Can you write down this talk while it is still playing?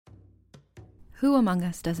Who among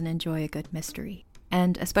us doesn't enjoy a good mystery?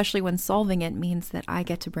 And especially when solving it means that I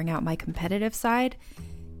get to bring out my competitive side,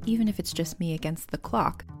 even if it's just me against the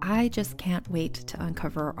clock. I just can't wait to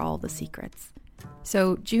uncover all the secrets.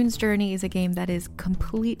 So June's Journey is a game that is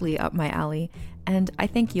completely up my alley, and I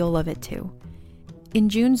think you'll love it too. In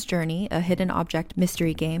June's Journey, a hidden object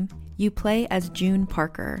mystery game, you play as June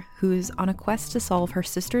Parker, who's on a quest to solve her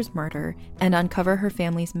sister's murder and uncover her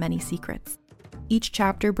family's many secrets. Each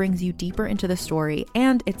chapter brings you deeper into the story,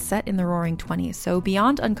 and it's set in the Roaring '20s, so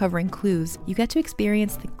beyond uncovering clues, you get to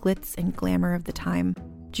experience the glitz and glamour of the time.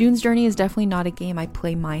 June's Journey is definitely not a game I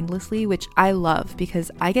play mindlessly, which I love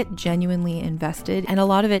because I get genuinely invested, and a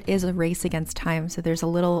lot of it is a race against time, so there's a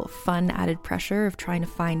little fun added pressure of trying to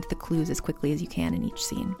find the clues as quickly as you can in each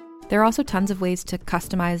scene. There are also tons of ways to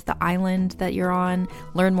customize the island that you're on,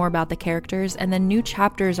 learn more about the characters, and then new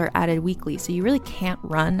chapters are added weekly, so you really can't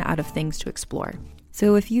run out of things to explore.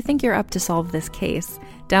 So if you think you're up to solve this case,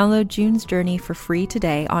 download June's Journey for free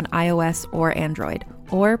today on iOS or Android,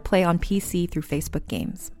 or play on PC through Facebook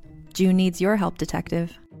Games. June needs your help,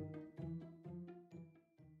 detective.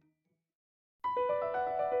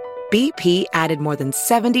 BP added more than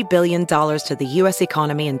 $70 billion to the U.S.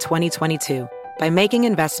 economy in 2022 by making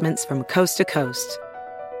investments from coast to coast.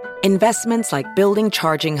 Investments like building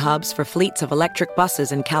charging hubs for fleets of electric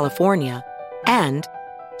buses in California and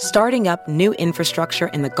starting up new infrastructure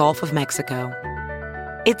in the Gulf of Mexico.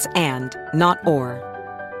 It's and, not or.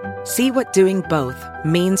 See what doing both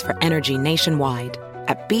means for energy nationwide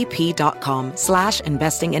at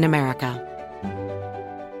bp.com/investing in America.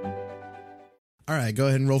 All right, go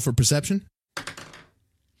ahead and roll for perception.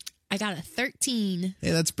 I got a 13.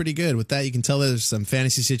 Hey, that's pretty good. With that, you can tell there's some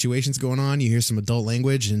fantasy situations going on. You hear some adult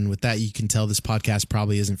language, and with that, you can tell this podcast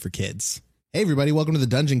probably isn't for kids. Hey, everybody. Welcome to the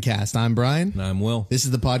Dungeon Cast. I'm Brian. And I'm Will. This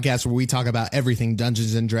is the podcast where we talk about everything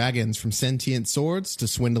Dungeons and Dragons, from sentient swords to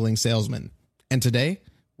swindling salesmen. And today,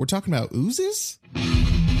 we're talking about oozes? Prepare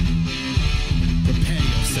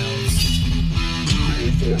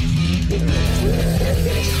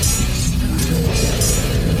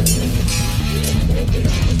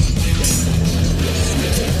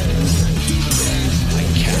I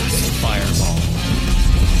cast Fireball.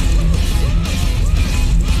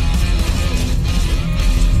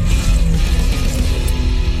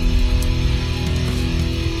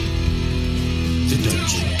 The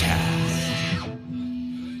Dungeon Cast.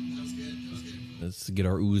 Let's get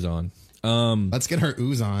our ooze on. Let's get our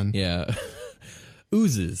ooze on. Yeah.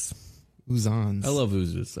 Oozes. Oozons. I love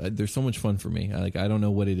oozes. They're so much fun for me. I don't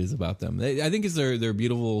know what it is about them. I think it's their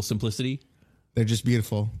beautiful simplicity. They're just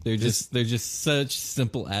beautiful. They're just such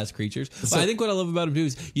simple ass creatures. But I think what I love about them too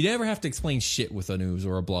is you never have to explain shit with an ooze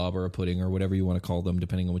or a blob or a pudding or whatever you want to call them,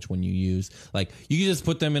 depending on which one you use. Like, you can just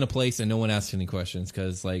put them in a place and no one asks any questions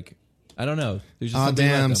because, like, I don't know. There's just something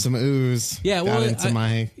about them. Some ooze. Yeah, well, it's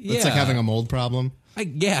like having a mold problem. I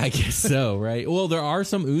guess so, right? Well, there are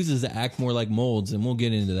some oozes that act more like molds, and we'll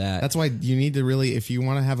get into that. That's why you need to really, if you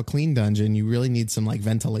want to have a clean dungeon, you really need some like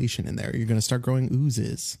ventilation in there. You're going to start growing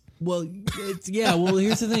oozes. Well, well,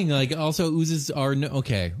 here's the thing. Like, also, oozes are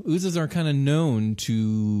Oozes are kind of known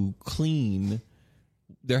to clean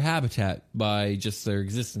their habitat by just their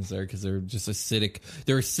existence there because they're just acidic.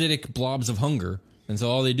 They're acidic blobs of hunger, and so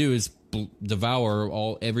all they do is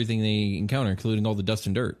devour everything they encounter, including all the dust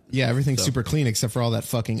and dirt. Yeah, everything's super clean except for all that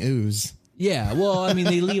fucking ooze. Yeah, well, I mean,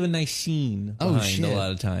 they leave a nice sheen behind a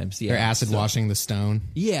lot of times. Yeah, they're acid washing the stone.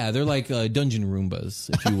 Yeah, they're like dungeon Roombas,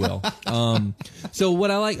 if you will. So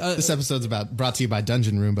what I like... this episode's brought to you by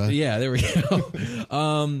Dungeon Roomba. Yeah, there we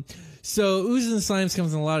go. So oozes and slimes come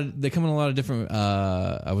in a lot of different,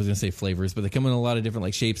 I was going to say flavors, but they come in a lot of different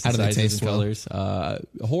like shapes and sizes and colors.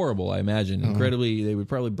 Horrible, I imagine. Incredibly, they would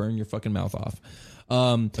probably burn your fucking mouth off.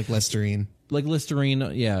 Like Listerine.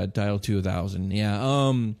 Yeah, dial 2000.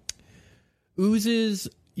 Yeah. Oozes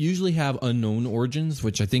usually have unknown origins,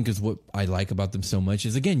 which I think is what I like about them so much.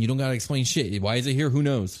 Is, again, you don't got to explain shit. Why is it here? Who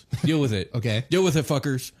knows? Deal with it. Okay. Deal with it,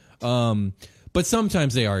 fuckers. But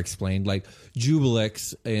sometimes they are explained. Like,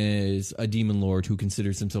 Jubilex is a demon lord who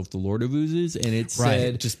considers himself the lord of oozes, and it's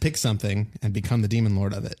said... Just pick something and become the demon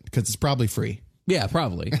lord of it, because it's probably free. Yeah,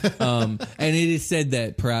 probably. And it is said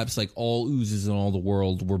that perhaps like all oozes in all the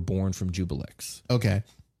world were born from Jubilex. Okay.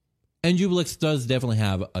 And Jubilex does definitely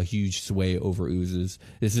have a huge sway over oozes.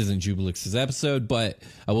 This isn't Jubilex's episode, but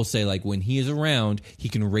I will say, like, when he is around, he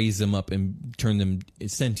can raise them up and turn them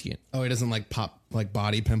sentient. Oh, he doesn't like pop like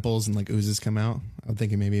body pimples and like oozes come out? I'm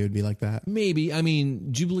thinking maybe it would be like that. Maybe. I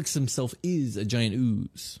mean, Jubilex himself is a giant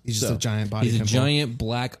ooze. He's just a giant body pimple. He's a giant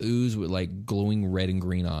black ooze with like glowing red and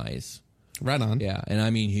green eyes. Right on. Yeah, and I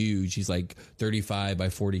mean huge. He's like 35 by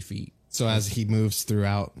 40 feet. So as he moves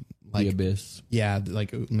throughout, like the abyss. Yeah,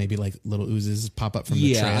 like maybe like little oozes pop up from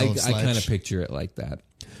the trail. I kind of picture it like that.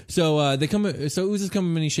 So they come. So oozes come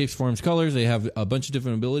in many shapes, forms, colors. They have a bunch of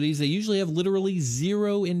different abilities. They usually have literally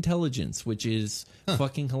 0 intelligence, which is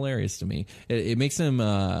fucking hilarious to me. It makes them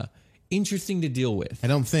interesting to deal with.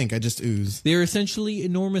 I just ooze. They're essentially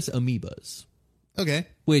enormous amoebas. Okay.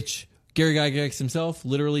 Which Gary Gygax himself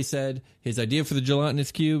literally said his idea for the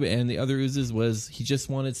gelatinous cube and the other oozes was he just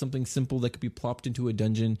wanted something simple that could be plopped into a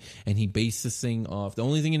dungeon, and he based this thing off. The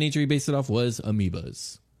only thing in nature he based it off was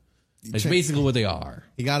amoebas. That's basically what they are.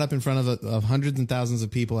 He got up in front of hundreds and thousands of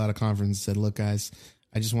people at a conference and said, "Look, guys,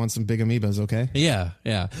 I just want some big amoebas, okay?"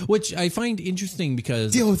 Yeah. Which I find interesting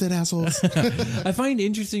because... Deal with it, assholes. I find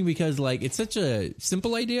interesting because, like, it's such a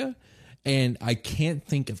simple idea, and I can't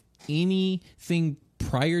think of anything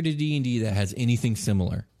prior to D&D that has anything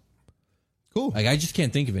similar. Cool. Like, I just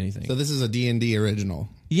can't think of anything. So this is a D&D original.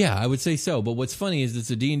 Yeah, I would say so. But what's funny is it's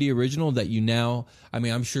a D&D original that you now... I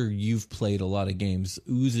mean, I'm sure you've played a lot of games.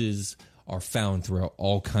 Oozes are found throughout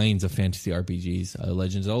all kinds of fantasy RPGs.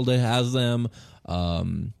 Legends of Zelda has them.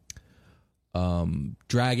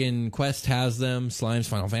 Dragon Quest has them. Slime's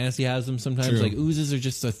Final Fantasy has them sometimes. True. Like, oozes are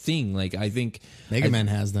just a thing. Like, I think... Mega Man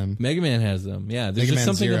has them. Mega Man has them. Yeah, there's Mega just Man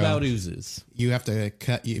something 0. about oozes. You have to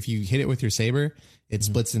cut... If you hit it with your saber, it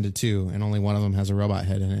splits into 2, and only one of them has a robot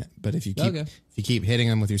head in it. But if you keep hitting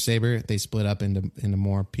them with your saber, they split up into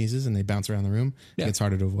more pieces, and they bounce around the room. Yeah. It gets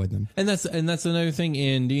harder to avoid them. And that's another thing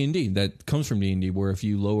in D&D that comes from D&D, where if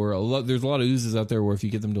you lower there's a lot of oozes out there where if you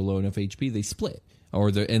get them to low enough HP, they split,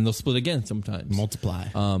 and they'll split again sometimes. Multiply.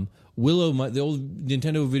 Willow, the old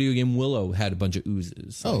Nintendo video game Willow had a bunch of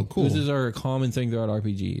oozes. Oh, cool. Oozes are a common thing throughout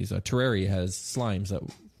RPGs. Terraria has slimes that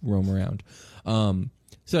roam around.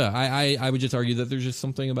 So I would just argue that there's just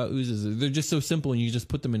something about oozes. They're just so simple, and you just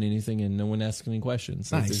put them in anything, and no one asks any questions.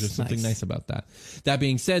 Like, there's just something nice about that. That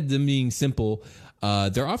being said, them being simple,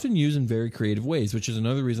 they're often used in very creative ways, which is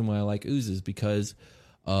another reason why I like oozes because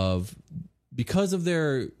of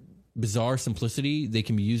their bizarre simplicity. They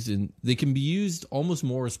can be used almost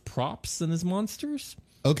more as props than as monsters.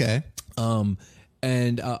 Okay.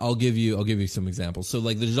 And I'll give you some examples. So,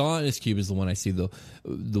 like, the gelatinous cube is the one I see the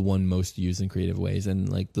one most used in creative ways, and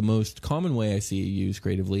like the most common way I see it used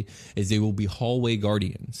creatively is they will be hallway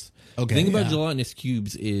guardians. Okay. The thing about gelatinous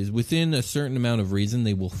cubes is within a certain amount of reason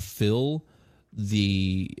they will fill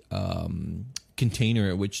the container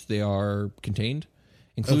at which they are contained,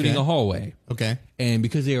 including a hallway. Okay. And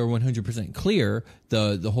because they are 100% clear,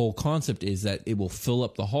 the whole concept is that it will fill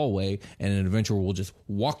up the hallway, and an adventurer will just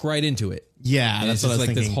walk right into it. Yeah, And that's it's what I just was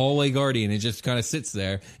like thinking. this hallway guardian. It just kind of sits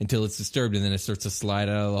there until it's disturbed, and then it starts to slide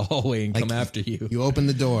out of the hallway and come after you. You open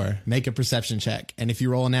the door, make a perception check, and if you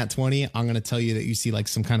roll a nat 20, I'm going to tell you that you see like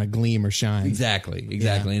some kind of gleam or shine. Exactly.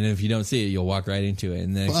 Yeah. And if you don't see it, you'll walk right into it.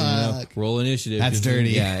 And then next thing you know, roll initiative. That's dirty.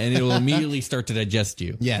 Yeah, and it will immediately start to digest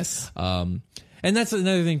you. Yes. And that's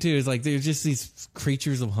another thing, too, is like there's just these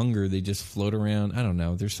creatures of hunger. They just float around. I don't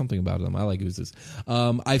know. There's something about them. I like oozes.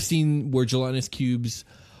 I've seen where gelatinous cubes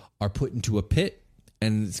are put into a pit,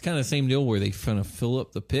 and it's kind of the same deal where they kind of fill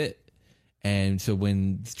up the pit. And so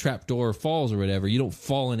when the trap door falls or whatever, you don't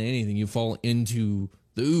fall into anything. You fall into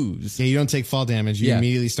the ooze. Yeah, you don't take fall damage. You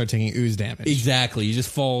immediately start taking ooze damage. Exactly. You just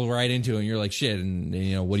fall right into it, and you're like, shit. And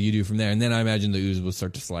you know, what do you do from there? And then I imagine the ooze will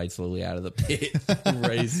start to slide slowly out of the pit,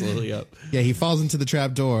 raise slowly up. Yeah, he falls into the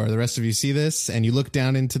trap door. The rest of you see this, and you look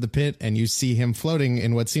down into the pit, and you see him floating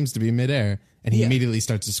in what seems to be midair, and he immediately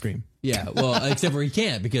starts to scream. Yeah, well, except for he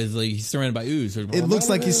can't because like he's surrounded by ooze. It looks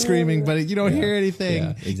like he's screaming, but you don't hear anything. Yeah,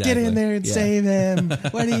 exactly. Get in there and save him.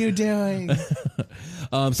 What are you doing?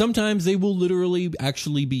 Sometimes they will literally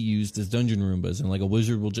actually be used as dungeon Roombas, and like a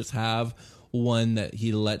wizard will just have one that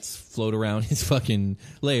he lets float around his fucking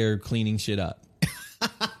lair cleaning shit up.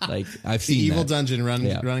 Like I've seen the evil that. dungeon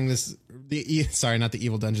running this. Sorry, not the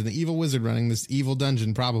evil dungeon. The evil wizard running this evil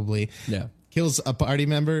dungeon probably. Yeah. Kills some party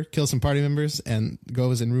members, and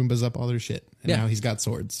goes and Roombas up all their shit. And now he's got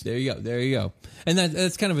swords. There you go. And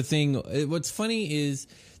that's kind of a thing. What's funny is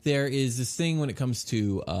there is this thing when it comes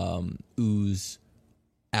to ooze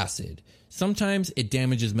acid. Sometimes it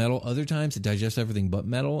damages metal. Other times it digests everything but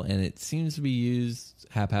metal, and it seems to be used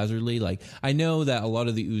haphazardly. Like I know that a lot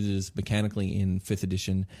of the oozes mechanically in 5th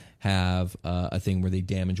edition have a thing where they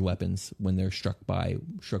damage weapons when they're struck by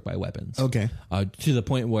weapons. Okay. To the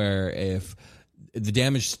point where if the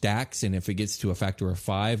damage stacks and if it gets to a factor of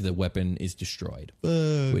 5, the weapon is destroyed.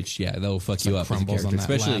 Which that'll fuck you up as a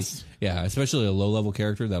character, especially a low level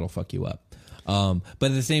character. That'll fuck you up. But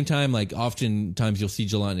at the same time, like oftentimes you'll see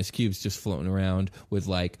gelatinous cubes just floating around with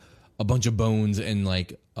like a bunch of bones and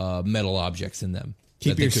like metal objects in them.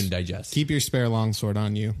 that they couldn't digest. Keep your spare longsword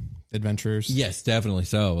on you, adventurers. Yes, definitely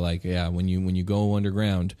so. Like, yeah, when you go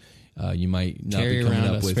underground, you might not carry be coming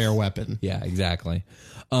around up a with spare weapon. Yeah, exactly.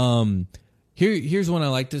 Here's one I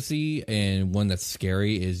like to see, and one that's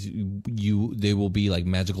scary is they will be like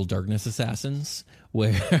magical darkness assassins.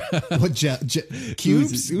 Where what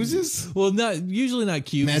cubes oozes? Well, usually not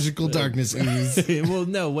cubes. Magical darkness ooze. Well,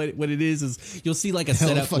 no. What it is you'll see like a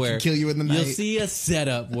setup where kill you in the night. You'll see a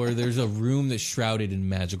setup where there's a room that's shrouded in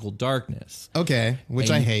magical darkness. Okay, which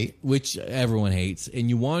I hate. Which everyone hates, and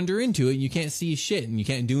you wander into it, and you can't see shit, and you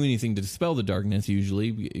can't do anything to dispel the darkness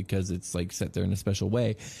usually because it's like set there in a special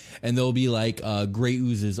way, and there'll be like gray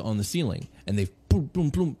oozes on the ceiling, and they've boom, boom,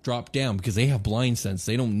 boom, drop down because they have blind sense.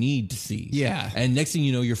 They don't need to see. Yeah. And next thing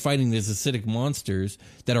you know, you're fighting these acidic monsters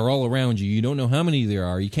that are all around you. You don't know how many there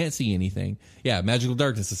are. You can't see anything. Yeah, magical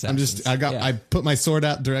darkness assassins. I put my sword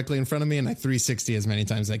out directly in front of me and I 360 as many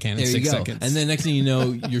times as I can in 6 seconds. And then next thing you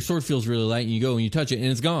know, your sword feels really light and you go and you touch it and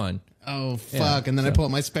it's gone. Oh, fuck. And then I pull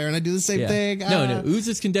out my spare and I do the same thing. No.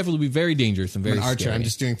 Oozes can definitely be very dangerous and very I'm an archer. scary. I'm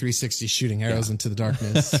just doing 360 shooting arrows into the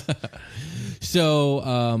darkness.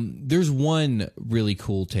 So there's one really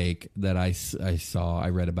cool take that I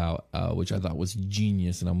read about, which I thought was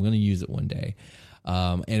genius, and I'm going to use it one day.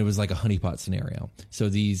 And it was like a honeypot scenario. So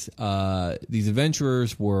these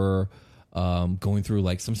adventurers were going through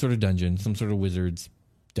like some sort of dungeon, some sort of wizard's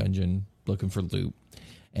dungeon, looking for loot,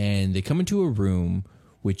 and they come into a room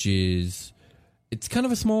which is it's kind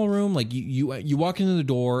of a small room. Like you walk into the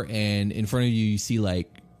door, and in front of you see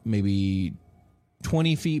like maybe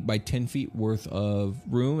 20 feet by 10 feet worth of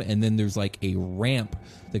room, and then there's like a ramp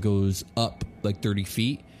that goes up like 30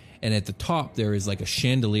 feet, and at the top there is like a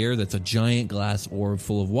chandelier that's a giant glass orb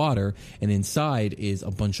full of water, and inside is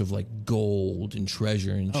a bunch of like gold and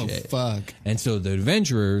treasure and shit. Oh, fuck. And so the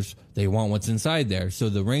adventurers, they want what's inside there, so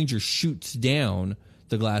the ranger shoots down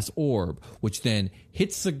the glass orb, which then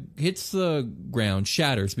hits the ground,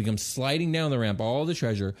 shatters, becomes sliding down the ramp, all the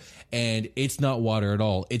treasure, and it's not water at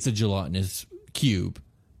all. It's a gelatinous cube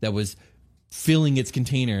that was filling its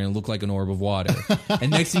container and looked like an orb of water.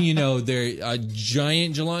 And next thing you know, a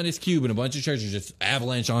giant gelatinous cube and a bunch of treasure just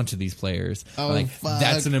avalanche onto these players. Oh, like, fuck.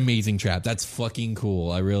 That's an amazing trap. That's fucking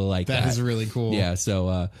cool. I really like that. That is really cool. Yeah,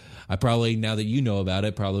 so I probably, now that you know about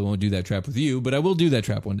it, probably won't do that trap with you, but I will do that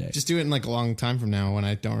trap one day. Just do it in like a long time from now when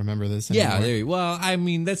I don't remember this anymore. Yeah, well, I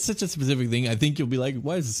mean, that's such a specific thing. I think you'll be like,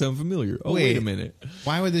 why does it sound familiar? Oh, wait a minute.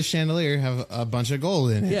 Why would this chandelier have a bunch of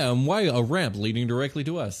gold in it? Yeah, and why a ramp leading directly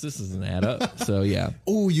to us? This doesn't add up. So, yeah.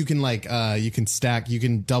 Oh, you can like, you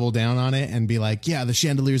can double down on it and be like, yeah, the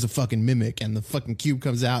chandelier's a fucking mimic, and the fucking cube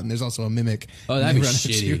comes out and there's also a mimic. Oh, that'd be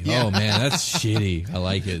shitty. Yeah. Oh, man, that's shitty. I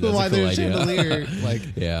like it. That's why a cool there's idea. Chandelier, like,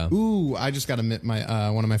 yeah. Ooh, I just got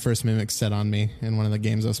one of my first mimics set on me in one of the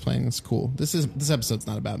games I was playing. It's cool. This episode's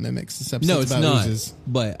not about mimics. This episode's about not. oozes.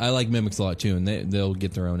 But I like mimics a lot too, and they'll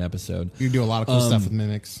get their own episode. You do a lot of cool stuff with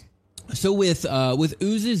mimics. So with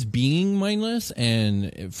oozes being mindless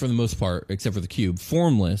and for the most part, except for the cube,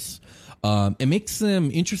 formless, it makes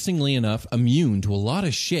them, interestingly enough, immune to a lot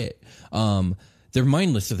of shit. They're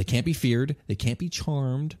mindless, so they can't be feared. They can't be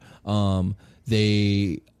charmed.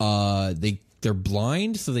 They're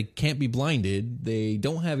blind, so they can't be blinded. They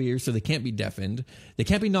don't have ears, so they can't be deafened. They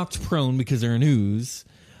can't be knocked prone because they're an ooze.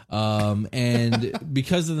 And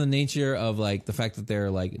because of the nature of like the fact that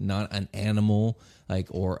they're like not an animal, like,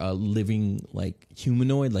 or a living like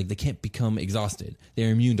humanoid, like they can't become exhausted.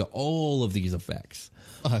 They're immune to all of these effects.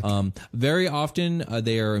 Very often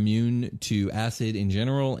they are immune to acid in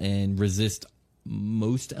general and resist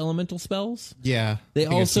most elemental spells. Yeah. They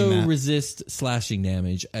also resist slashing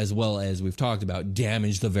damage, as well as we've talked about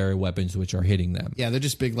damage the very weapons which are hitting them. Yeah, they're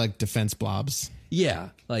just big like defense blobs. Yeah,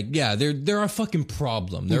 they're a fucking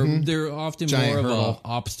problem. They're often Giant more of hurdle. an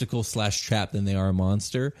obstacle / trap than they are a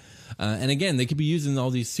monster. And again, they could be used in all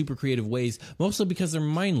these super creative ways, mostly because they're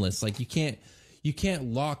mindless. Like you can't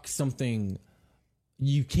lock something.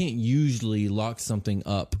 You can't usually lock something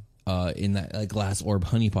up in that like glass orb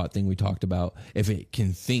honeypot thing we talked about if it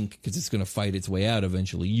can think, because it's going to fight its way out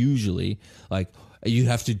eventually. Usually, like you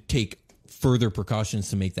have to take further precautions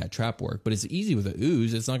to make that trap work. But it's easy with an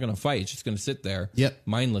ooze. It's not going to fight. It's just going to sit there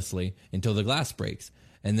mindlessly until the glass breaks.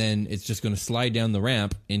 And then it's just going to slide down the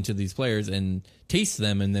ramp into these players and taste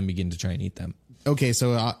them and then begin to try and eat them. Okay,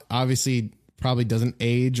 so obviously probably doesn't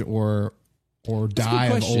age or die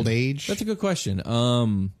of old age. That's a good question.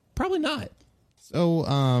 Probably not.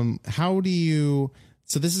 So how do you...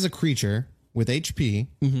 So this is a creature with HP.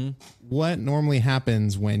 Mm-hmm. What normally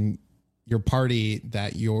happens when your party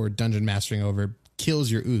that you're dungeon mastering over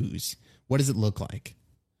kills your ooze? What does it look like?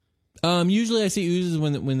 Usually I see oozes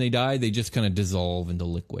when they die, they just kind of dissolve into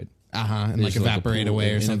liquid. And like evaporate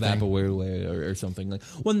away or something. Evaporate away or something. Like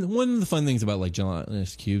one of the fun things about like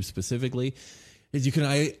gelatinous cubes specifically is you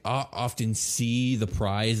can often see the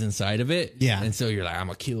prize inside of it. Yeah. And so you're like, I'm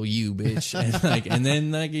gonna kill you, bitch. and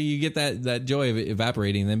then you get that joy of it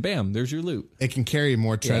evaporating, and then bam, there's your loot. It can carry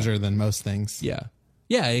more treasure than most things. Yeah.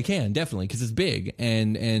 Yeah, it can, definitely, because it's big.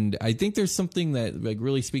 And I think there's something that like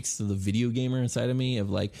really speaks to the video gamer inside of me of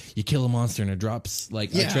like, you kill a monster and it drops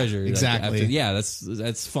like a treasure. Exactly. Like,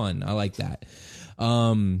 that's fun. I like that.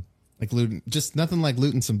 Like looting, just nothing like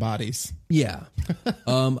looting some bodies. Yeah.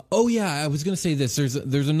 Oh yeah, I was gonna say this.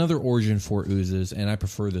 There's another origin for oozes, and I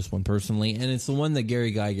prefer this one personally, and it's the one that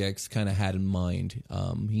Gary Gygax kind of had in mind.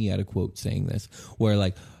 He had a quote saying this, where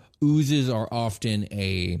like oozes are often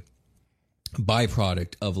a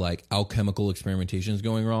byproduct of like alchemical experimentations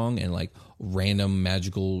going wrong and like random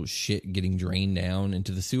magical shit getting drained down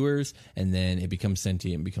into the sewers, and then it becomes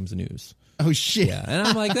sentient and becomes an ooze. Oh shit. Yeah, and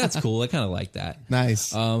I'm like, that's cool. I kind of like that.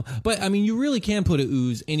 Nice. But I mean, you really can put a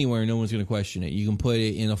ooze anywhere, no one's going to question it. You can put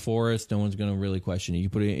it in a forest, no one's going to really question it. You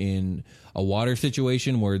put it in a water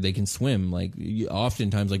situation where they can swim. Like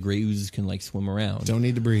oftentimes, like gray oozes can like swim around. Don't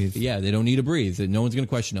need to breathe. Yeah, they don't need to breathe. No one's going to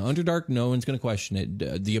question it. Underdark, no one's going to question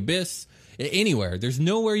it. The abyss. Anywhere. There's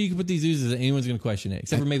nowhere you can put these oozes that anyone's going to question it,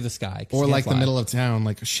 except for maybe the sky. Or like the middle of town.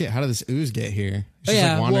 Like, shit, how did this ooze get here? It's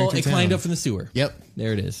Yeah, like well, through it town. climbed up from the sewer. Yep.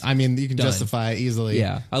 There it is. I mean, you can Done. justify it easily.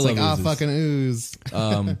 Yeah, I it's love like, oozes. fucking ooze.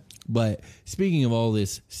 But speaking of all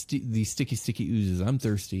this, these sticky oozes, I'm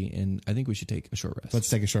thirsty, and I think we should take a short rest. Let's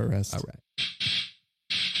take a short rest. All right.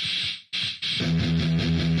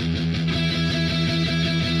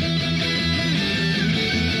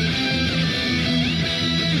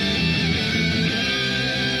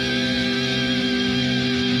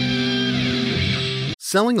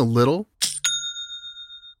 Selling a little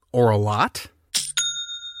or a lot?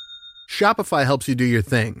 Shopify helps you do your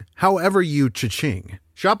thing, however you cha-ching.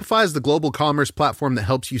 Shopify is the global commerce platform that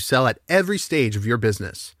helps you sell at every stage of your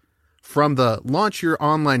business. From the launch your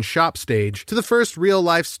online shop stage to the first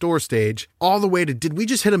real-life store stage, all the way to did we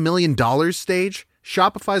just hit $1 million stage?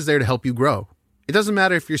 Shopify's there to help you grow. It doesn't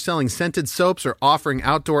matter if you're selling scented soaps or offering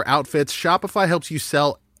outdoor outfits, Shopify helps you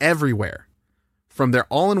sell everywhere. From their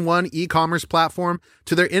all-in-one e-commerce platform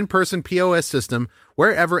to their in-person POS system,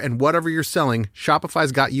 wherever and whatever you're selling,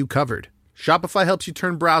 Shopify's got you covered. Shopify helps you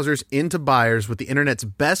turn browsers into buyers with the internet's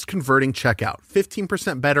best converting checkout,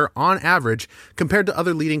 15% better on average compared to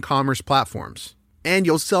other leading commerce platforms. And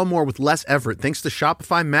you'll sell more with less effort thanks to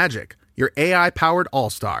Shopify Magic, your AI-powered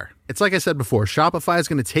all-star. It's like I said before, Shopify is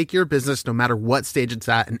going to take your business no matter what stage it's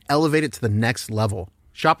at and elevate it to the next level.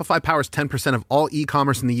 Shopify powers 10% of all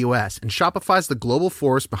e-commerce in the U.S., and Shopify's the global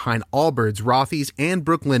force behind Allbirds, Rothy's, and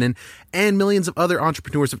Brooklinen, and millions of other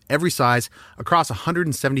entrepreneurs of every size across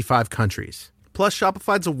 175 countries. Plus,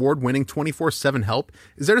 Shopify's award-winning 24/7 help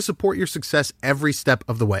is there to support your success every step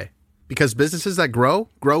of the way. Because businesses that grow,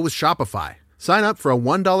 grow with Shopify. Sign up for a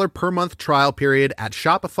 $1 per month trial period at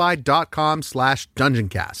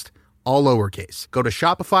shopify.com/dungeoncast. All lowercase. Go to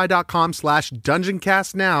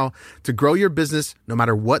shopify.com/dungeoncast now to grow your business no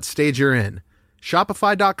matter what stage you're in.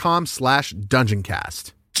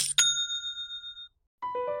 Shopify.com/dungeoncast.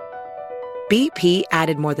 BP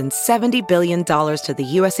added more than $70 billion to the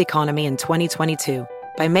U.S. economy in 2022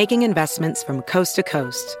 by making investments from coast to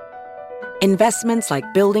coast. Investments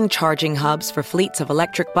like building charging hubs for fleets of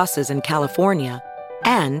electric buses in California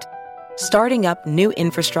and starting up new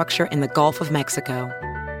infrastructure in the Gulf of Mexico.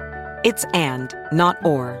 It's and, not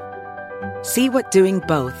or. See what doing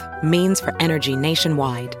both means for energy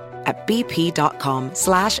nationwide at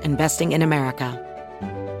bp.com/investing in America.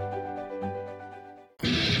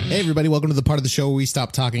 Hey everybody, welcome to the part of the show where we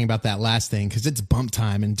stop talking about that last thing because it's bump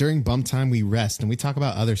time, and during bump time we rest and we talk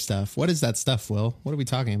about other stuff. What is that stuff, Will? What are we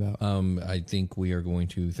talking about? I think we are going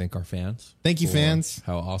to thank our fans. Thank you, fans.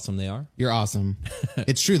 How awesome they are. You're awesome.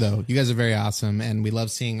 It's true though. You guys are very awesome, and we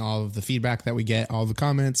love seeing all of the feedback that we get, all the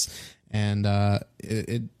comments, and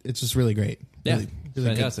it's just really great. Yeah, really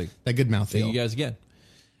fantastic. That good mouthfeel. Thank you guys again.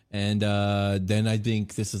 And then I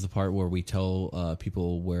think this is the part where we tell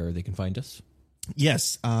people where they can find us.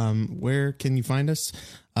 Yes. Where can you find us?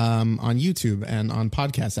 On YouTube and on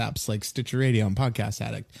podcast apps like Stitcher Radio and Podcast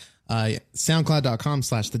Addict.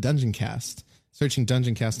 SoundCloud.com/The Dungeon Cast. Searching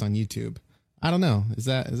Dungeon Cast on YouTube. I don't know. Is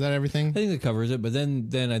that everything? I think that covers it. But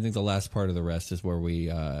then I think the last part of the rest is where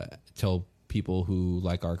we tell people who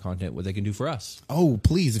like our content what they can do for us. Oh,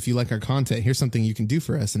 please, if you like our content, here's something you can do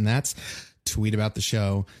for us, and that's tweet about the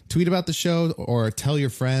show. Tweet about the show or tell your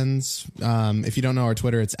friends. If you don't know our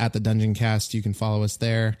Twitter, it's @The Dungeon Cast. You can follow us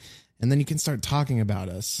there, and then you can start talking about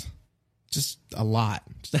us. just a lot,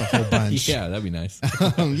 just a whole bunch. Yeah, that'd be nice.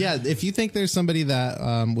 Yeah, if you think there's somebody that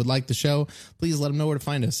would like the show, please let them know where to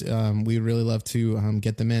find us. We'd really love to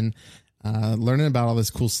get them in, learning about all this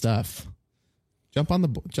cool stuff. Jump on the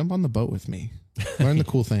boat with me. Learn the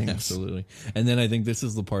cool things. Absolutely. And then I think this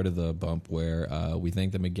is the part of the bump where we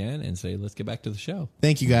thank them again and say, let's get back to the show.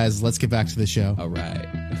 Thank you, guys. Let's get back to the show. All right.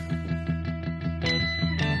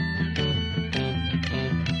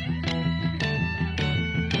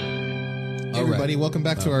 Hey everybody, welcome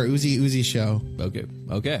back to our Oozy show.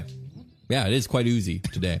 Okay. Yeah, it is quite oozy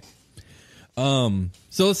today. So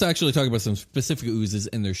let's actually talk about some specific oozes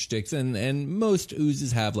and their shticks. And most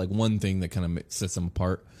oozes have like one thing that kind of sets them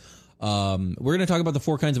apart. We're going to talk about the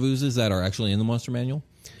 4 kinds of oozes that are actually in the Monster Manual.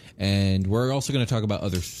 And we're also going to talk about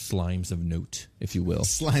other slimes of note, if you will.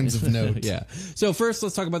 Slimes of note. Yeah. So first,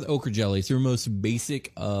 let's talk about the ochre jelly. It's your most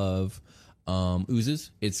basic of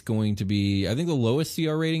oozes. It's going to be, I think, the lowest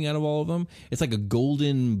CR rating out of all of them. It's like a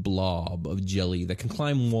golden blob of jelly that can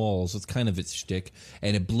climb walls. It's kind of its shtick,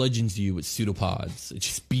 and it bludgeons you with pseudopods. It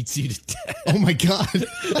just beats you to death. Oh my god,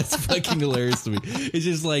 that's fucking hilarious to me. It's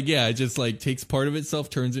just like, yeah, it just like takes part of itself,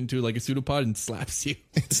 turns into like a pseudopod, and slaps you.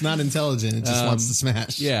 It's not intelligent. It just wants to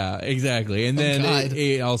smash. Yeah, exactly. And then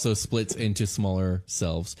it also splits into smaller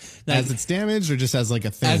selves. Now, as it's damaged, or just as like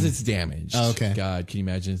a thing? As it's damaged. Oh, okay. God, can you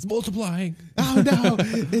imagine? It's multiplying. Oh no,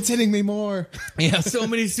 it's hitting me more. Yeah, so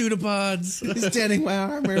many pseudopods. It's getting my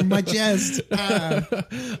armor, my chest.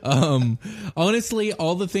 Honestly,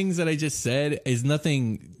 all the things that I just said is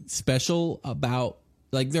nothing special about,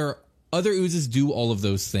 like, there are other oozes do all of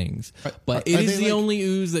those things, but it is the only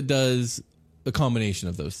ooze that does a combination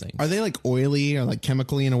of those things. Are they like oily or like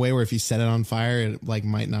chemically in a way where if you set it on fire, it like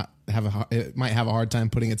might have a hard time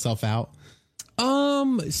putting itself out?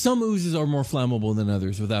 Some oozes are more flammable than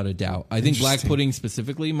others, without a doubt. I think black pudding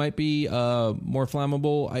specifically might be more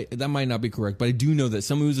flammable. That might not be correct, but I do know that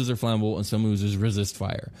some oozes are flammable and some oozes resist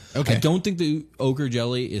fire. Okay. I don't think the ochre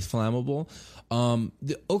jelly is flammable.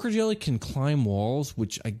 The ochre jelly can climb walls,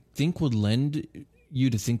 which I think would lend you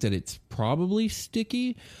to think that it's probably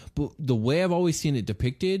sticky. But the way I've always seen it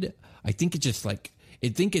depicted, I think it just like... I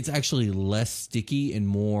think it's actually less sticky and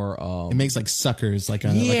more... it makes like suckers, like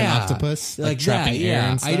an octopus, like trapping air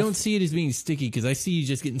and stuff. I don't see it as being sticky because I see you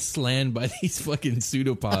just getting slammed by these fucking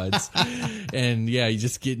pseudopods. And yeah, you're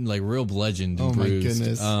just getting like real bludgeoned and bruised. My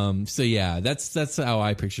goodness. So yeah, that's how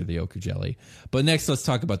I picture the ochre jelly. But next, let's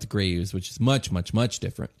talk about the gray ooze, which is much, much, much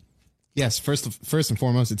different. Yes, first and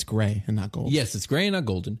foremost, it's gray and not gold. Yes, it's gray and not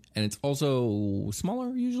golden, and it's also smaller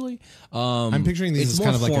usually. I'm picturing these as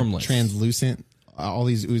kind of formless. Like a translucent... all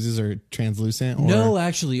these oozes are translucent? Or? No,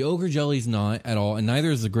 actually, ochre jelly's not at all, and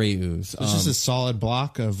neither is the gray ooze. It's just a solid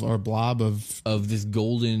blob of this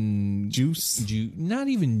golden juice. Not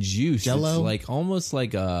even juice. Jello? It's like almost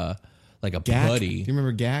like a Gack? putty. Do you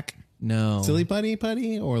remember Gack? No. Silly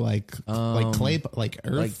putty or like clay, like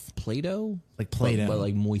earth, like Play-Doh, but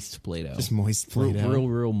like moist Play-Doh, just moist Play-Doh,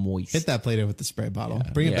 real moist. Hit that Play-Doh with the spray bottle.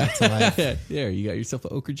 Bring it back to life. There, you got yourself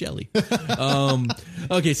an ochre jelly.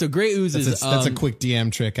 Okay, so gray oozes. That's a quick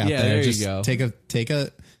DM trick out there. There just you go. Take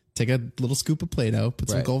a little scoop of Play-Doh, put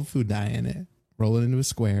some gold food dye in it, roll it into a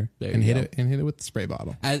square, and hit it with the spray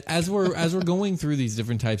bottle. As we're going through these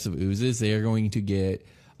different types of oozes, they are going to get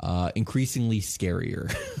increasingly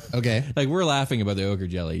scarier. Okay. Like, we're laughing about the ochre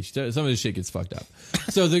jelly. Some of this shit gets fucked up.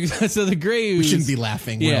 So the gray ooze... We shouldn't be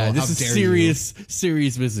laughing. Yeah, this is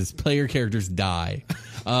serious business. Player characters die.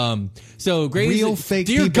 So gray real oozes, fake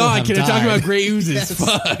dear people God, have can I talk died. about gray oozes? Yes.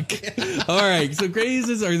 Fuck. All right. So gray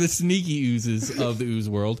oozes are the sneaky oozes of the ooze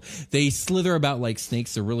world. They slither about like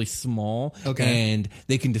snakes. They're really small. Okay. And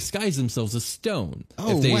they can disguise themselves as stone.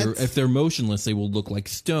 Oh, if they're motionless, they will look like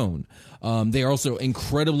stone. They are also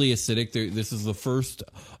incredibly acidic. This is the first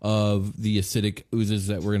of the acidic oozes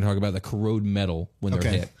that we're going to talk about that corrode metal when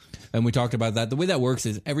they're hit. And we talked about that. The way that works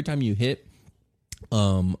is every time you hit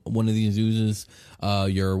one of these oozes,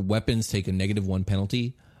 your weapons take a -1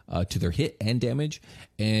 penalty to their hit and damage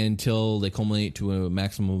until they culminate to a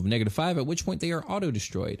maximum of -5, at which point they are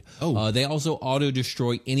auto-destroyed. They also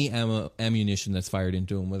auto-destroy any ammunition that's fired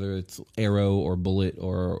into them, whether it's arrow or bullet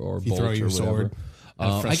or bolt throw your or whatever. sword.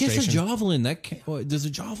 I guess a javelin, does a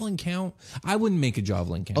javelin count? I wouldn't make a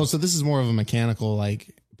javelin count. Oh, so this is more of a mechanical,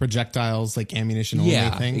 like projectiles, like ammunition only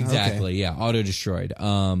thing? Exactly. Okay. Yeah, auto-destroyed.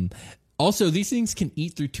 Also, these things can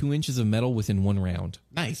eat through 2 inches of metal within 1 round.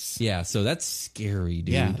 Nice. Yeah, so that's scary,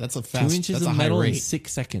 dude. Yeah, that's a fast... 2 inches that's of a high metal in rate.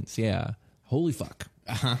 6 seconds. Yeah. Holy fuck.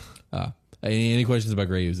 Uh-huh. Any questions about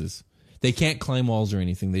gray oozes? They can't climb walls or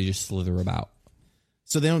anything. They just slither about.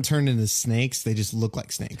 So they don't turn into snakes. They just look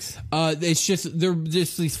like snakes. It's just they're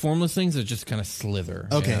just these formless things that just kind of slither.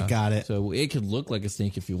 Okay, yeah. got it. So it could look like a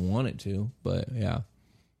snake if you want it to, but yeah.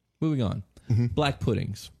 Moving on. Black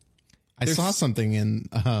puddings. I saw something in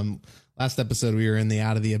last episode. We were in the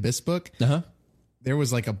Out of the Abyss book. There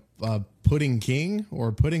was like a pudding king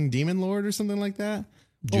or pudding demon lord or something like that.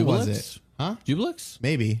 What was it? Huh? Jubilix?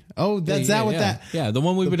 Maybe. Oh, that's that. Yeah, the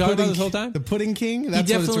one we've been talking about this whole time. The pudding king.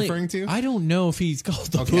 That's what it's referring to. I don't know if he's called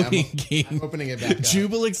the pudding king. I'm opening it back up.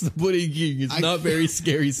 Jubilix the pudding king is not very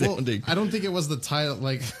scary sounding. I don't think it was the title.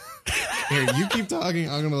 Like, here, you keep talking.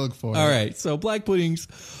 I'm gonna look for it. All right. So black puddings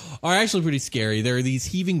are actually pretty scary. There are these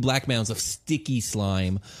heaving black mounds of sticky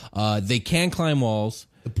slime. They can climb walls.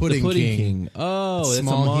 The pudding king. Oh, that's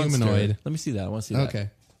small a monster. humanoid. Let me see that. I want to see that. Okay.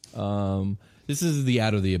 This is the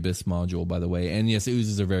Out of the Abyss module, by the way. And yes,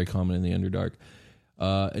 oozes are very common in the Underdark.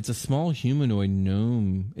 It's a small humanoid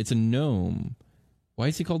gnome. It's a gnome. Why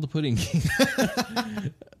is he called the Pudding King?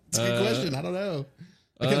 It's a good question. I don't know.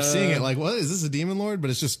 I kept seeing it like, what? Is this a demon lord? But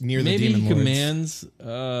it's just near the maybe demon he lords.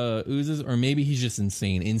 commands oozes, or maybe he's just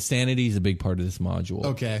insane. Insanity is a big part of this module.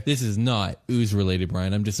 Okay. This is not ooze related,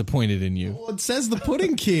 Brian. I'm disappointed in you. Well, it says the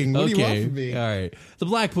pudding king. What do you want from me? All right. The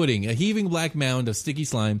black pudding, a heaving black mound of sticky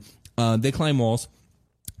slime. They climb walls.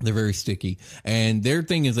 They're very sticky. And their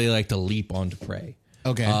thing is they like to leap onto prey.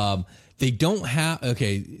 Okay. They don't have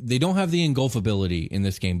the engulf ability in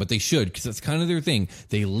this game, but they should, because that's kind of their thing.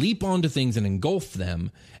 They leap onto things and engulf them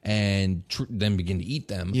and then begin to eat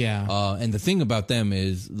them. Yeah. And the thing about them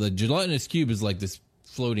is the gelatinous cube is like this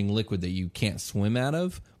floating liquid that you can't swim out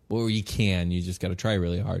of. Or you can, you just got to try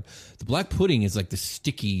really hard. The black pudding is like the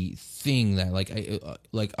sticky thing that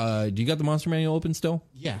do you got the monster manual open still?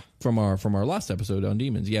 Yeah. From our last episode on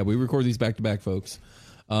demons. Yeah, we record these back to back, folks.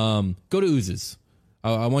 Go to oozes.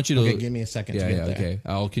 I want you to. Okay, give me a second. Yeah, to get there. okay.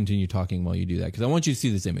 I'll continue talking while you do that because I want you to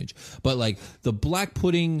see this image. But like the black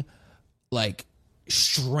pudding, like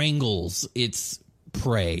strangles its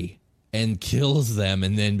prey and kills them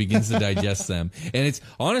and then begins to digest them. And it's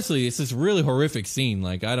this really horrific scene.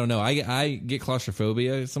 Like, I don't know. I get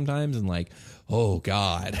claustrophobia sometimes and like, oh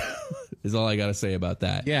God, is all I got to say about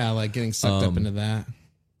that. Yeah, like getting sucked up into that.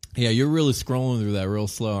 Yeah, you're really scrolling through that real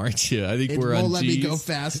slow, aren't you? I think we're on won't let me Gs. go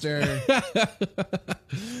faster.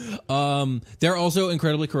 They're also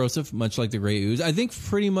incredibly corrosive, much like the gray ooze. I think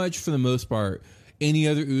pretty much for the most part, any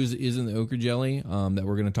other ooze is in the ochre jelly that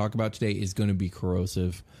we're going to talk about today is going to be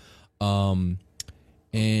corrosive. And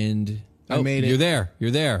I made it. You're there.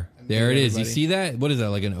 There it is. everybody. You see that? What is that?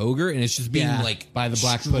 Like an ogre, and it's just being like by the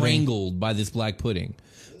black strangled by this black pudding.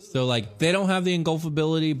 So like they don't have the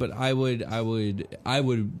engulfability, but I would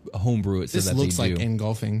homebrew it so This that looks they like do.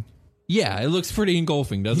 engulfing. Yeah, it looks pretty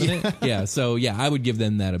engulfing, doesn't it? Yeah. So yeah, I would give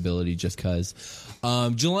them that ability just because.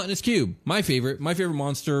 Gelatinous cube, my favorite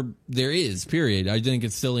monster there is. Period. I think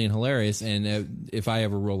it's silly and hilarious, and if I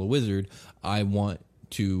ever roll a wizard, I want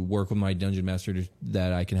to work with my dungeon master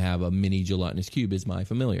that I can have a mini gelatinous cube as my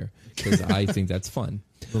familiar because I think that's fun.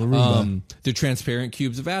 They're transparent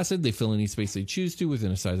cubes of acid. They fill any space they choose to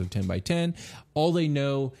within a size of 10 by 10. All they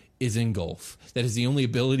know is engulf. That is the only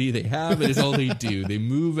ability they have. It is all they do. They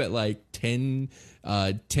move at like 10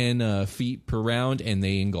 feet per round and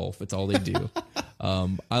they engulf. It's all they do.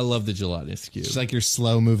 I love the gelatinous cube. It's like your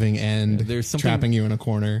slow moving end There's something- trapping you in a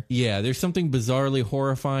corner. Yeah, there's something bizarrely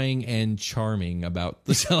horrifying and charming about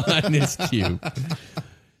the gelatinous cube.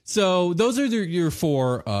 So those are your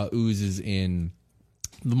four oozes in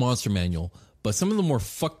the monster manual. But some of the more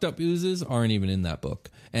fucked up oozes aren't even in that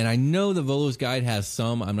book. And I know the Volo's Guide has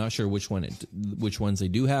some. I'm not sure which ones they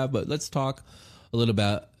do have. But let's talk a little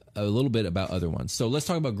bit about other ones. So let's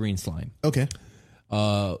talk about green slime. Okay.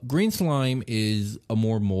 Green slime is a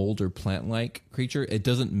more mold or plant-like creature. It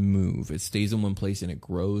doesn't move. It stays in one place and it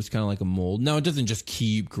grows kind of like a mold. Now, it doesn't just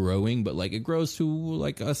keep growing, but like it grows to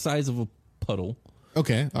like a size of a puddle.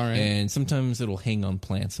 Okay. All right. And sometimes it'll hang on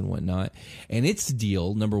plants and whatnot. And its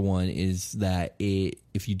deal, number one, is that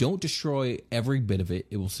if you don't destroy every bit of it,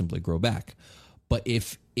 it will simply grow back. But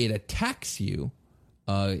if it attacks you,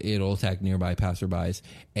 it'll attack nearby passerbys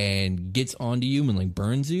and gets onto you and like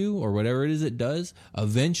burns you or whatever it is it does.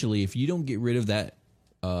 Eventually, if you don't get rid of that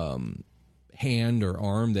hand or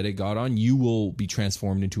arm that it got on, you will be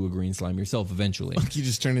transformed into a green slime yourself eventually. You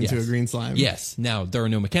just turn into a green slime. Yes. Now, there are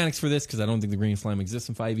no mechanics for this because I don't think the green slime exists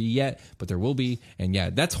in 5e yet, but there will be. And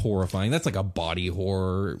yeah, that's horrifying. That's like a body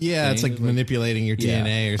horror. Yeah, thing. it's like manipulating your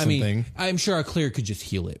DNA or something. I mean, I'm sure a cleric could just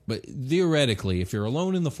heal it, but theoretically, if you're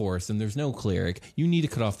alone in the forest and there's no cleric, you need to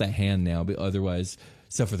cut off that hand now, but otherwise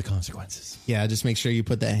suffer the consequences. Yeah, just make sure you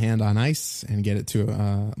put that hand on ice and get it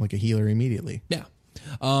to like a healer immediately. Yeah.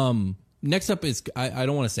 Next up is, I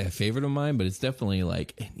don't want to say a favorite of mine, but it's definitely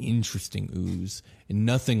like an interesting ooze and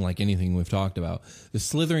nothing like anything we've talked about. The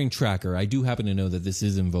Slithering Tracker. I do happen to know that this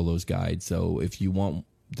is in Volo's guide. So if you want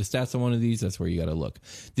the stats on one of these, that's where you got to look.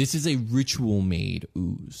 This is a ritual made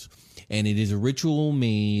ooze, and it is a ritual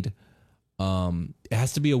made. It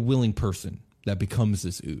has to be a willing person that becomes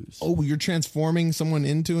this ooze. Oh, you're transforming someone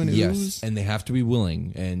into an ooze? Yes, and they have to be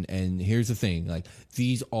willing. And here's the thing, like,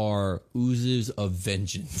 these are oozes of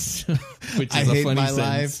vengeance, which is I a hate funny my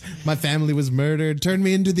sentence. life. My family was murdered. Turn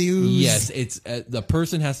me into the ooze. Yes, it's the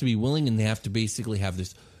person has to be willing, and they have to basically have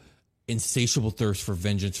this insatiable thirst for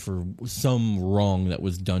vengeance for some wrong that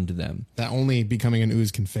was done to them. That only becoming an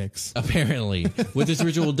ooze can fix. Apparently, what this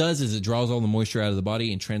ritual does is it draws all the moisture out of the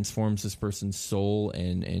body and transforms this person's soul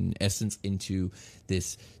and essence into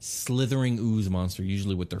this slithering ooze monster,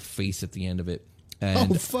 usually with their face at the end of it.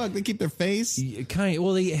 And Oh, fuck. They keep their face?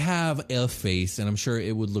 well, they have a face, and I'm sure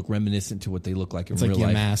it would look reminiscent to what they look like in It's real like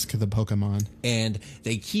life. Mask, the Pokemon. And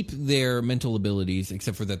they keep their mental abilities,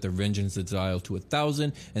 except for that their vengeance is dialed to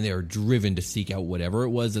 1,000, and they are driven to seek out whatever it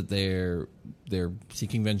was that they're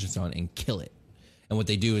seeking vengeance on and kill it. And what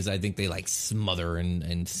they do is, I think they like smother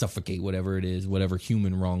and suffocate whatever it is, whatever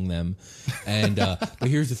human wronged them. And but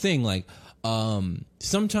here's the thing, like,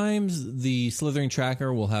 sometimes the Slithering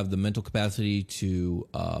Tracker will have the mental capacity to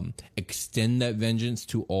extend that vengeance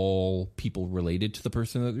to all people related to the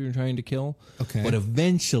person that you're trying to kill. Okay. But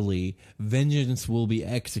eventually, vengeance will be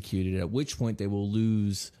executed, at which point they will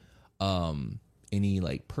lose any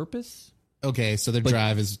like purpose. Okay, so their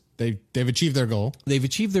drive is they've achieved their goal. They've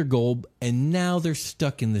achieved their goal, and now they're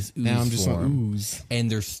stuck in this ooze Now I'm just form. an ooze. And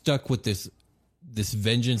they're stuck with this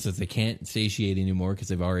vengeance that they can't satiate anymore because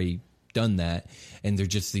they've already done that, and they're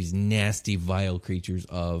just these nasty, vile creatures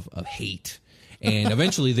of hate. And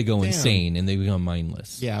eventually they go insane and they become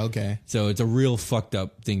mindless. Yeah, okay. So it's a real fucked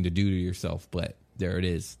up thing to do to yourself, but there it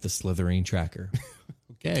is, the Slithering Tracker.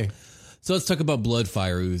 Okay. So let's talk about blood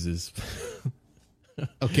fire oozes.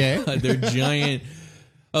 Okay. They're giant.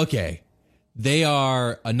 Okay. They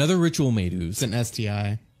are another ritual made ooze. It's an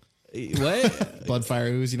STI. What? Blood fire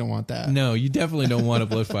ooze, you don't want that. No, you definitely don't want a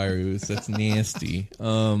blood fire ooze. That's nasty.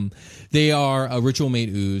 They are a ritual made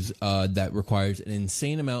ooze that requires an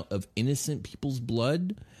insane amount of innocent people's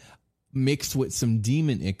blood mixed with some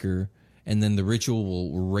demon ichor, and then the ritual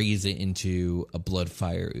will raise it into a blood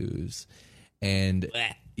fire ooze. And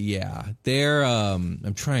yeah, they're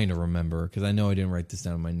I'm trying to remember because I know I didn't write this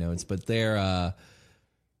down in my notes, but they're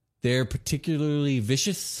particularly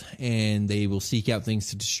vicious, and they will seek out things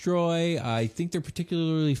to destroy. I think they're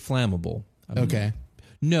particularly flammable. Okay.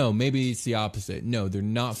 No, maybe it's the opposite. No, they're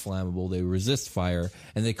not flammable. They resist fire,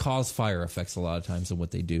 and they cause fire effects a lot of times in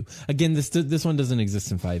what they do. Again, this one doesn't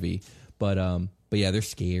exist in 5e, but yeah, they're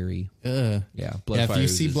scary. Ugh. Yeah, If you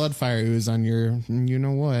see blood fire ooze on your, you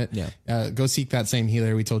know what? Yeah. Go seek that same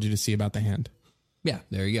healer we told you to see about the hand. Yeah,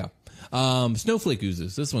 there you go. Snowflake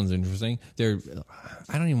oozes. This one's interesting.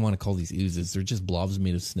 I don't even want to call these oozes. They're just blobs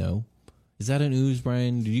made of snow. Is that an ooze,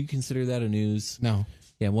 Brian? Do you consider that an ooze? No.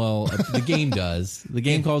 Yeah, well, the game does. The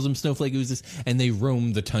game calls them snowflake oozes, and they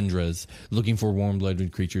roam the tundras looking for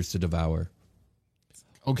warm-blooded creatures to devour.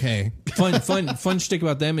 Okay. Fun shtick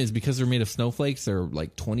about them is because they're made of snowflakes, they're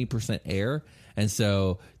like 20% air, and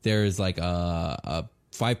so there's like a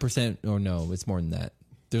 5%, or no, it's more than that.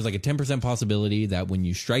 There's like a 10% possibility that when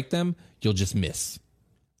you strike them, you'll just miss.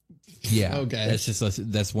 Yeah. Okay.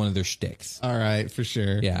 That's one of their shticks. All right, for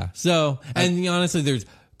sure. Yeah. So, and honestly, there's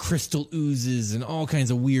crystal oozes and all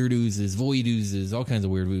kinds of weird oozes, void oozes, all kinds of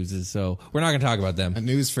weird oozes. So we're not going to talk about them. An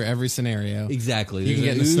ooze for every scenario. Exactly. You can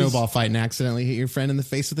There's get in a ooze. snowball fight and accidentally hit your friend in the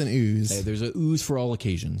face with an ooze. Hey, there's a ooze for all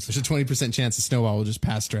occasions. There's a 20% chance a snowball will just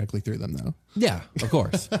pass directly through them, though. Yeah, of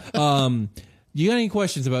course. You got any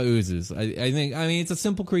questions about oozes? I mean, it's a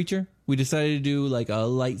simple creature. We decided to do like a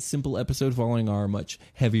light, simple episode following our much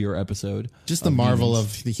heavier episode. Just the marvel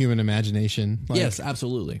of the human imagination. Like, Yes,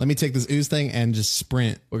 absolutely. let me take this ooze thing and just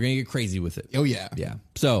sprint. We're gonna get crazy with it. Oh, yeah. Yeah.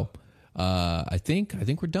 So, I think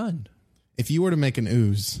we're done. If you were to make an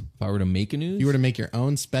ooze, If I were to make an ooze, you were to make your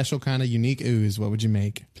own special kind of unique ooze, what would you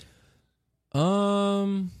make?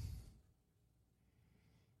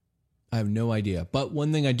 I have no idea. But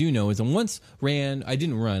one thing I do know is I once ran a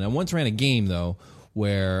game though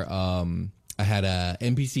where I had a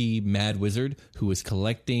NPC mad wizard who was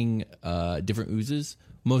collecting different oozes.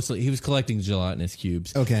 Mostly he was collecting gelatinous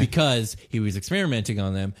cubes. Okay. Because he was experimenting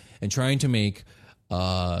on them and trying to make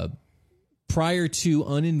prior to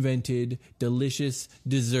uninvented delicious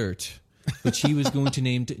dessert which he was going to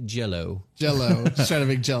name Jello. Jello. Just trying to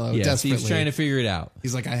make Jello. Yes, desperately. he was trying to figure it out.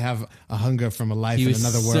 He's like, I have a hunger from a life He in was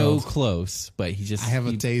another so world. close, but he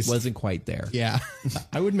taste. wasn't quite there. Yeah.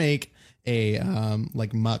 I would make a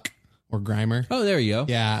like muck or grimer. Oh, there you go.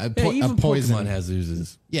 Yeah, Even a poison. Pokemon has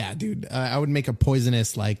oozes. Yeah, dude. I would make a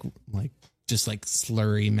poisonous just like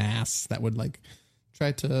slurry mass that would like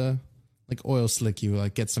try to like oil slick you,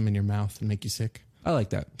 like get some in your mouth and make you sick. I like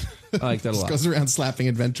that. I like that a Just lot. goes around slapping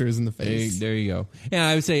adventurers in the face. There you go. Yeah,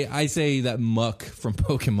 I say that muck from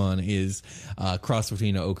Pokemon is a cross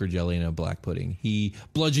between an ochre jelly and a black pudding. He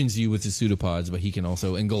bludgeons you with his pseudopods, but he can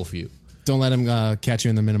also engulf you. Don't let him catch you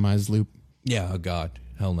in the minimized loop. Yeah, oh God.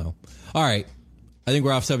 Hell no. All right. I think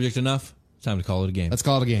we're off subject enough. It's time to call it a game. Let's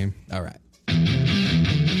call it a game. All right.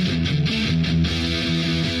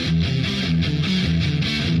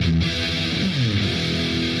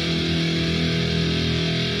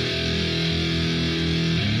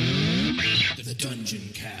 The Dungeon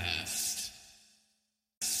Cast.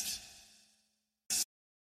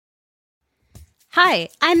 Hi,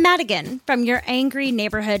 I'm Madigan from Your Angry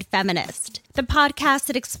Neighborhood Feminist, the podcast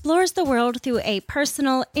that explores the world through a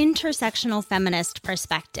personal, intersectional feminist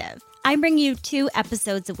perspective. I bring you 2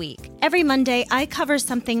 episodes a week. Every Monday, I cover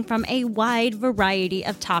something from a wide variety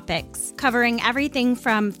of topics, covering everything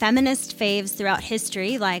from feminist faves throughout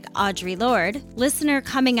history like Audre Lorde, listener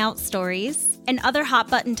coming out stories, and other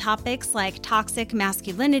hot-button topics like toxic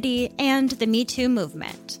masculinity and the Me Too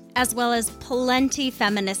movement, as well as plenty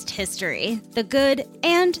feminist history, the good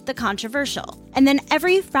and the controversial. And then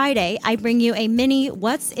every Friday, I bring you a mini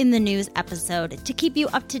What's in the News episode to keep you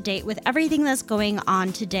up to date with everything that's going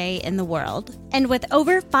on today in the world. And with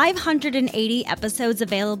over 580 episodes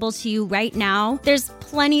available to you right now, there's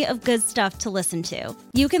plenty of good stuff to listen to.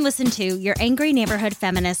 You can listen to Your Angry Neighborhood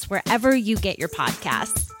Feminist wherever you get your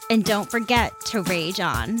podcasts. And don't forget to rage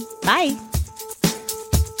on. Bye.